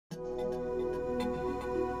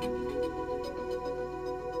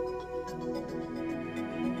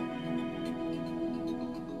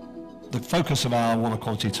The focus of our Water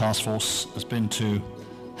Quality Task Force has been to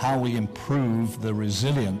how we improve the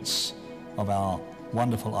resilience of our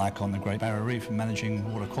wonderful icon, the Great Barrier Reef, and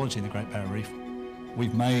managing water quality in the Great Barrier Reef.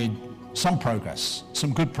 We've made some progress,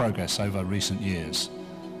 some good progress over recent years,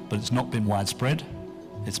 but it's not been widespread,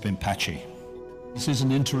 it's been patchy. This is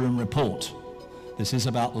an interim report. This is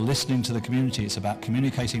about listening to the community. It's about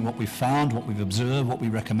communicating what we've found, what we've observed, what we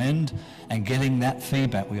recommend, and getting that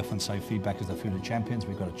feedback. We often say feedback is the food of champions.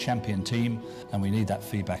 We've got a champion team, and we need that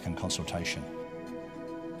feedback and consultation.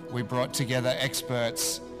 We brought together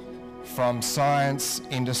experts from science,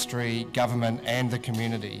 industry, government, and the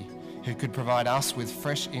community who could provide us with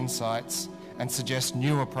fresh insights and suggest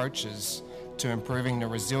new approaches to improving the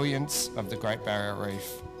resilience of the Great Barrier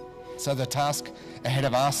Reef. So the task ahead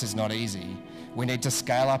of us is not easy. We need to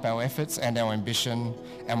scale up our efforts and our ambition,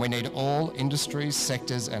 and we need all industries,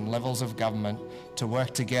 sectors and levels of government to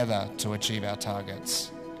work together to achieve our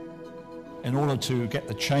targets. In order to get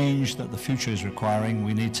the change that the future is requiring,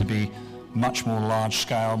 we need to be much more large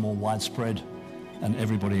scale, more widespread, and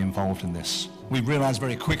everybody involved in this. We realised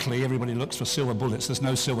very quickly everybody looks for silver bullets. There's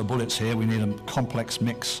no silver bullets here. We need a complex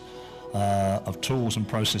mix of tools and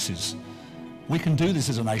processes. We can do this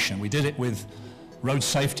as a nation. We did it with road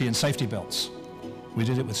safety and safety belts. We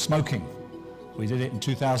did it with smoking. We did it in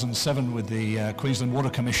 2007 with the Queensland Water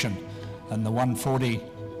Commission and the 140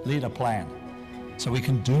 litre plan. So we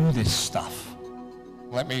can do this stuff.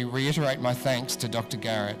 Let me reiterate my thanks to Dr.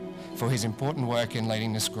 Garrett for his important work in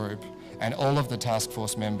leading this group, and all of the task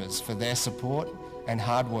force members for their support and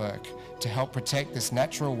hard work to help protect this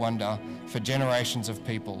natural wonder for generations of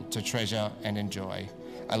people to treasure and enjoy.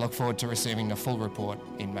 I look forward to receiving the full report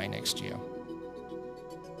in May next year.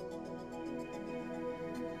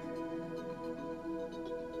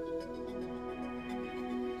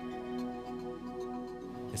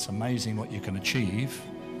 It's amazing what you can achieve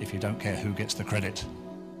if you don't care who gets the credit.